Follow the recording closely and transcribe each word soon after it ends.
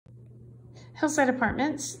Hillside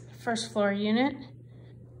Apartments, first floor unit,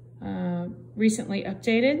 recently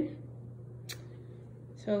updated.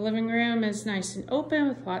 So living room is nice and open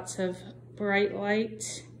with lots of bright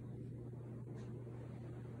light.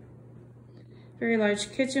 Very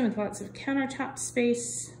large kitchen with lots of countertop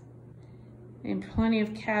space and plenty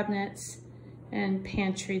of cabinets and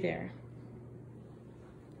pantry there.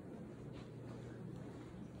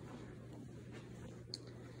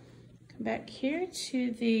 Come back here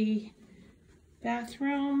to the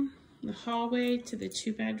bathroom, the hallway to the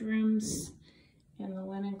 2 bedrooms, and the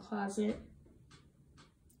linen closet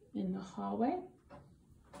in the hallway.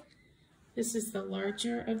 This is the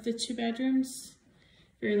larger of the 2 bedrooms.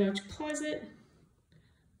 Very large closet,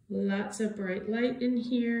 lots of bright light in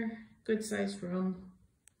here, good sized room.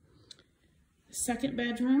 The 2nd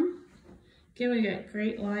bedroom, again we got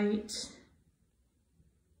great light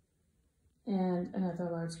and another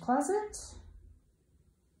large closet.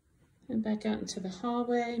 And back out into the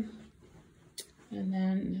hallway. And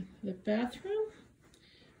then the bathroom,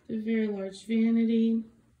 the very large vanity,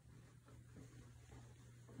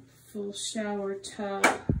 full shower tub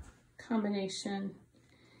combination,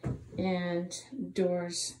 and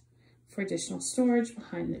doors for additional storage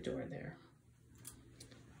behind the door there.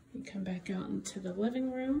 You come back out into the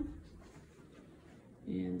living room,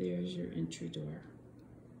 and there's your entry door.